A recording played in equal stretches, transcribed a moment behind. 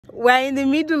We're in the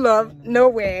middle of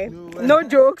nowhere. No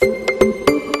jokes.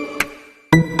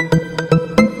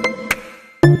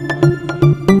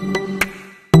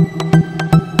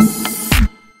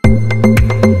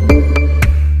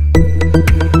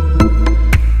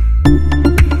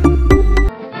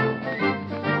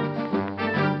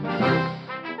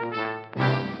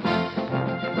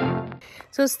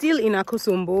 So still in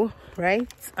Akosombo, right?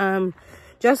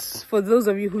 Just for those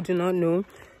of you who do not know,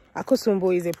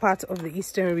 Akosombo is a part of the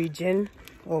eastern region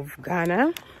of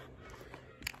Ghana.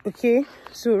 Okay,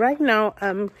 so right now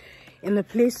I'm in a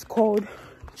place called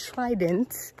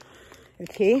Trident.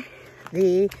 Okay,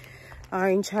 they are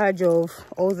in charge of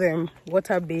all the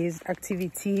water-based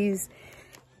activities,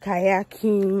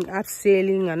 kayaking,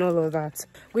 abseiling, and all of that.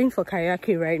 Going for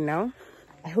kayaking right now.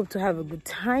 I hope to have a good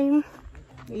time.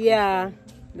 Yeah,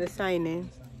 the sign is.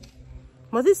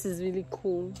 But this is really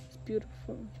cool. It's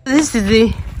beautiful. This is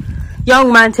the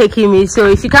young man taking me. So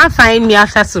if you can't find me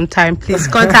after some time, please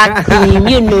contact him.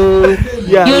 You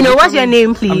know, what's your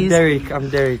name, please? I'm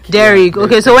Derek. Derek. Yeah,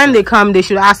 okay, so when they come, they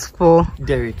should ask for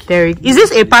Derek. Is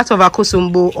this a part of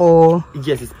Akosombo or?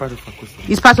 Yes, it's part of Akosombo.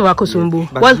 It's part of Akosombo.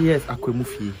 Yes, but yes,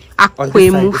 Akwemufi.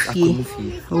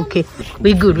 Akwemufi. Okay,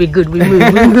 we good. We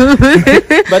move.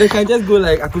 But you can just go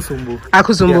like Akosombo.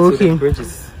 Akosombo, yeah, okay. So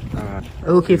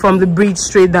okay, from the bridge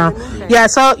straight down. Yeah, I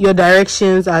saw your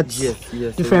directions at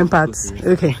different parts.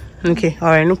 Okay, all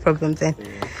right, no problem then.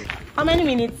 How many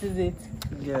minutes is it?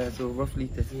 Yeah, so roughly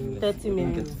 30 minutes. 30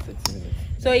 minutes.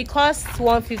 So it costs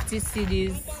 150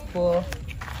 cedis for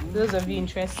those of you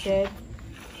interested.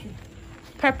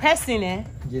 Per person, eh?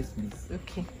 Yes, please.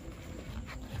 Okay.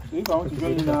 If I want to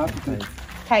join now,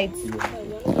 Tight.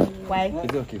 Why? Is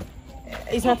it okay?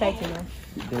 It's not tight enough.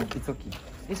 Then it's okay.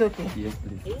 It's okay. Yes,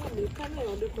 please.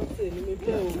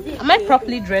 Am I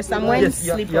properly dressed? I'm wearing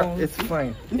slip-on. Yeah, it's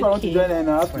fine. if I want to join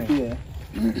now, I have to pay.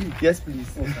 Yes, please.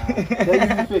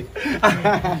 Okay,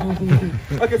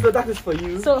 Okay, so that is for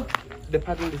you. So the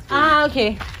paddle is for you.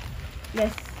 okay.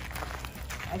 Yes.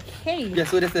 Okay. Yeah,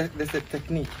 so there's a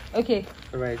technique. Okay.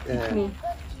 All right.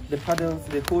 The paddles,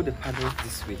 they hold the paddles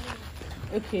this way.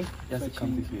 Okay. Just to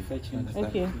come this way.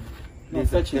 Okay.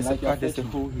 There's a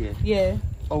hole here. Yeah.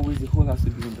 Always the hole has to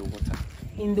be in the water.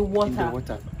 In the water. In the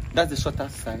water. That's the shorter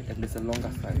side, and there's a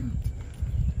longer side.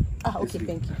 Ah, okay,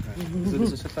 thank you. So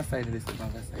there's a shorter side and there's a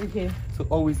longer side. Okay. So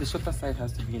always the shorter side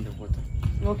has to be in the water.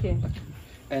 Okay.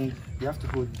 And you have to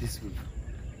hold this way.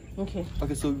 Okay.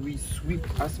 Okay, so we sweep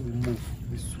as we move.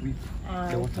 We sweep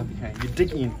the water behind. You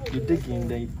dig in,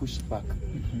 then you push back.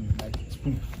 Like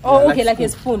spoon. Oh, yeah, okay, like a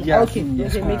spoon. Yeah. Okay,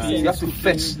 Yes. okay, makes sense. You have to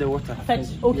fetch the water. Fetch,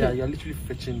 okay. Yeah, you're literally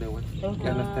fetching the water. Okay. You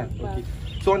understand? Okay.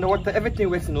 So on the water, everything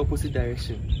works in opposite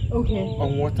direction. Okay.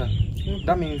 On water.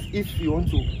 That means if you want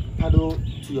to paddle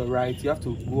to your right, you have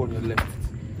to go on your left.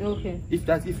 Okay. If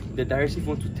the direction you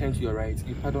want to turn to your right,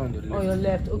 you paddle on your left. On your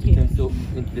left, okay. Turn so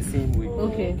in the same way.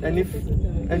 Okay.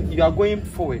 And you are going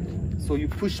forward, so you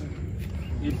push,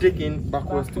 you dig in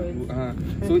backwards. To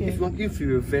so Okay. if you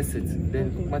reverse it,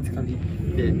 then automatically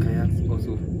the kayaks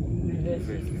also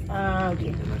reverse. Ah, okay.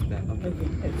 Understand? Okay.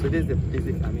 Okay. So this is the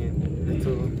basic. I mean, that's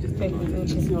all. Just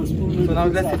Okay. so now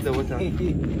let's hit the water.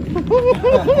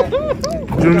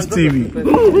 Jones TV.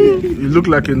 You look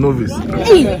like a novice.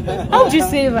 Hey, how would you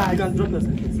say that? You can drop the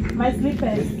slippers. My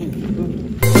slippers.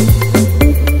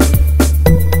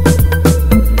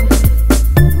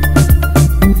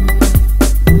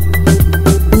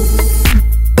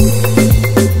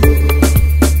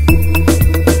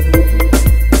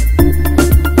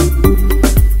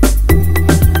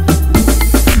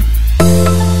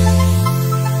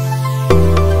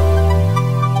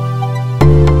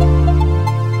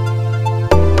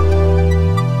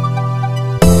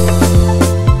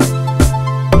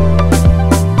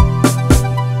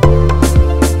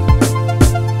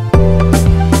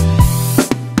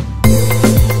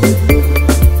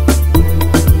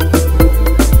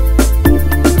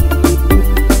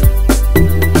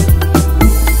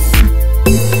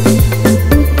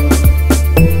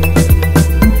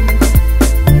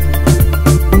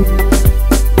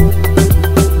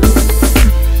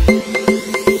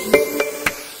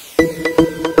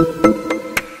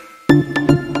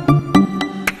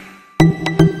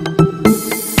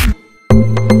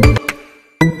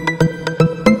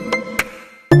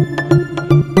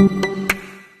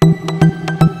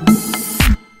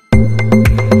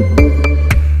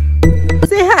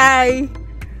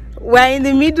 We're in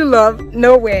the middle of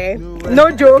nowhere.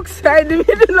 No jokes. We're in the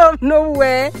middle of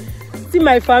nowhere. See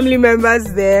my family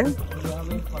members there.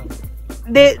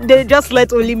 They just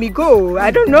let only me go.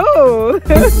 I don't know.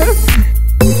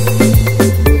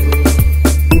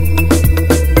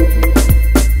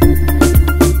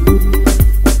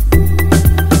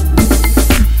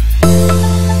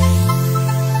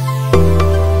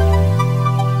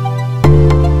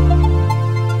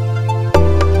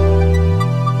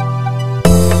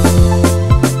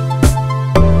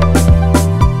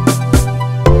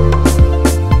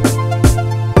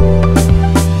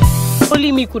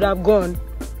 could have gone.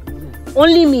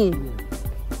 Only me.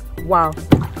 Wow,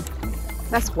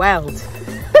 that's wild.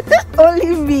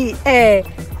 Only me.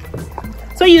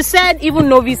 So you said even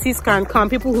novices can come,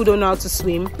 people who don't know how to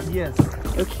swim. Yes.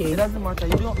 Okay. It doesn't matter.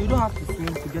 You don't have to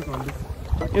swim to get on this.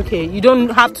 Okay, you don't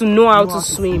have to know how to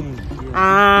swim. Yeah.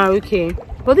 Ah, okay.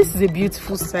 But this is a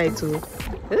beautiful sight too.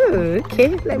 Oh,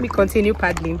 okay, let me continue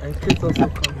paddling. And kids also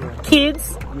come here.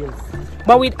 Kids? Yes.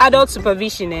 But with adult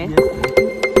supervision, eh? Yes.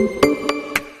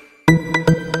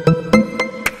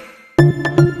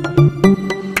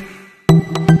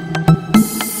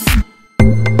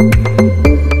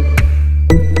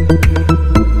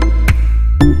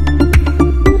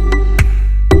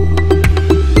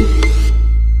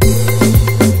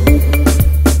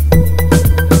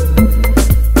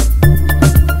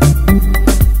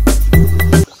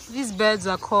 Birds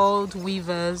are called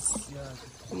weavers.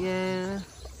 Yeah.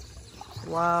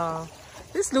 Wow.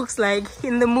 This looks like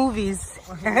in the movies.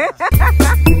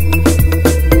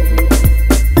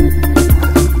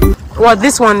 What,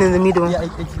 this one in the middle? Yeah,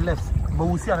 it's left. But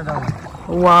we'll see another one.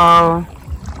 Wow.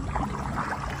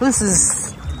 This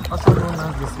is Also known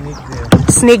as the snake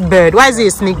bird. snake bird. Why is it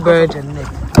a snake bird? The neck.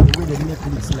 The way the neck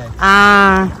looks like.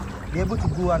 Ah. They're able to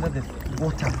go under the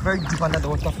water, very deep under the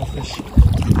water for fish.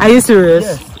 Are you serious?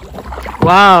 Yes.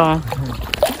 Wow.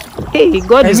 Hey,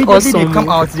 God is awesome. They come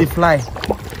out, they fly.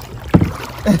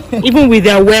 Even with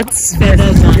their wet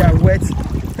feathers. They are wet.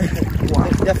 Wow.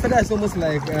 Their feather is almost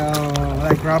like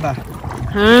rubber.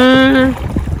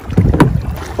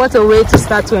 What a way to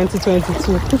start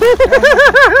 2022.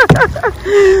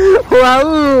 Wow.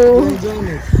 You're enjoying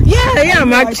it. Yeah, I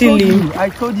am actually. I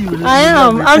told you. I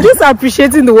am. I'm just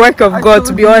appreciating the work of God,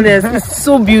 to be honest. It's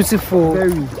so beautiful.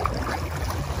 Very.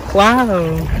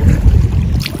 Wow.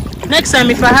 Next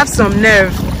time, if I have some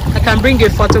nerve, I can bring a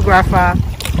photographer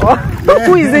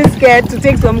who isn't scared to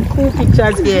take some cool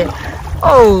pictures here.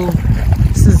 Oh,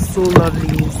 this is so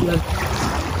lovely. It's lovely.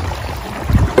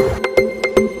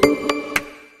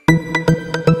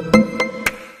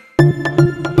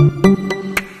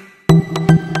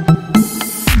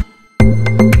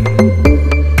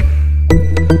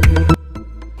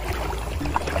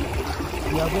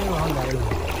 We are going around the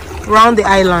island. Around the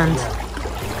island.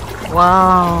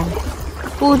 Wow.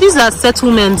 Oh, these are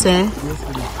settlements, eh? Yes,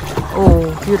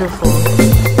 Oh, beautiful.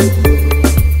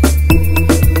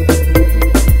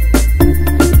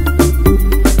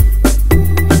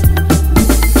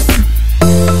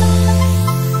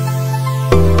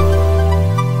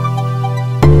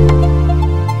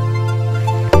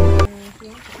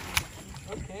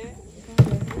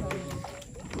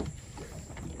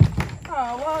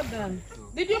 Oh, well done.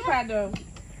 Did you paddle?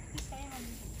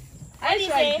 I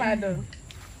tried paddle.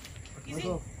 Is it?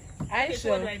 I Okay, so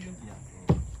sure. what do I do?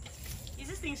 Is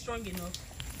this thing strong enough?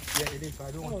 Yeah, it is.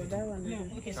 I don't want Oh, that one. No.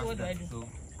 Okay, so what do I do? So,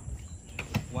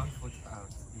 1 foot out.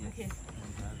 Yes. Okay.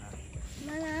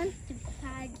 Mama to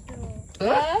paddle.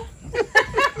 Huh?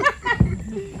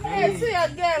 Hey, see your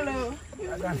girl. Oh.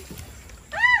 Your girl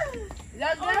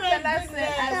fella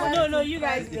said, I want No, you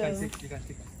guys You can go. take it.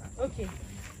 Okay.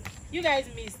 You guys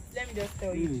missed. Let me just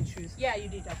tell you to choose. Yeah, you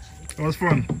did actually. It was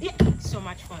fun. Yeah, so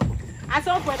much fun. At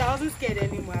some point, I wasn't scared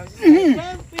anymore. I was just like,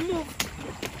 well, we move.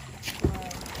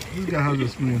 This guy has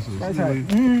experiences.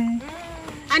 And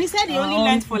he said he only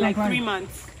learned for like 3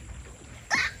 months.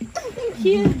 Thank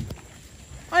you.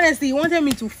 Honestly, he wanted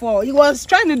me to fall. He was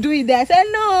trying to do it there. I said,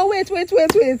 no, wait.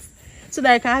 So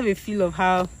that I can have a feel of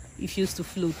how it feels to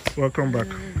float. Welcome back.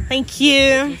 Thank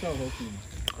you.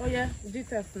 Oh, yeah.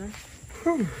 Details now.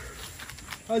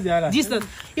 How's the island? Distance.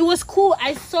 It was cool.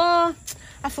 I've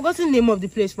forgotten the name of the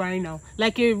place right now.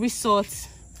 Like a resort.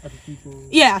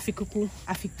 Yeah, Afikiku.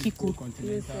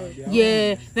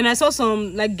 Yeah. Then I saw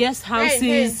some like guest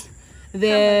houses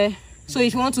there. So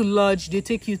if you want to lodge, they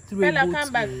take you through a boat.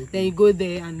 Come back. Then you go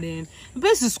there, and then the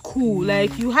place is cool.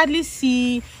 Like you hardly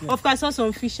see. Of course, I saw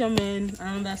some fishermen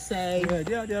around that side. Yeah,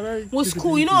 they are very. It was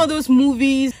cool. You know all those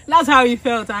movies. That's how it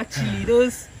felt actually.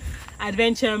 Those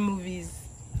adventure movies.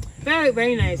 Very,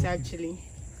 very nice actually.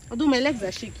 Although my legs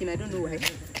are shaking, I don't know why.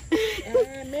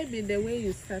 Maybe the way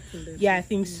you sat in the Yeah, I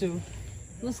think so.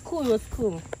 It was cool.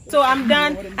 So I'm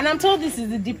done, and I'm told this is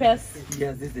the deepest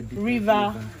Yes, this is the deepest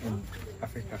river in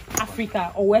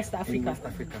Africa or West In Africa. West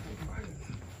Africa.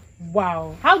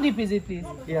 Wow. How deep is it, please?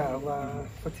 Yeah, about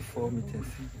 44 meters.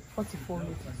 44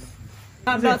 meters.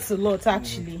 That's a lot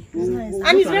actually.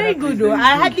 And it's very good though.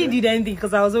 I hardly did anything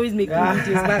because I was always making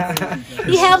videos. But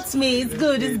he helped me. It's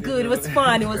good. It was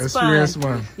fun. Experience,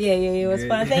 man. Yeah, it was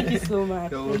fun. Thank you so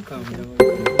much. You're welcome.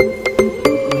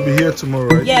 We'll be here tomorrow,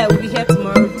 right? Yeah, we'll be here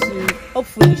tomorrow too.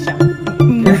 Hopefully, Sha.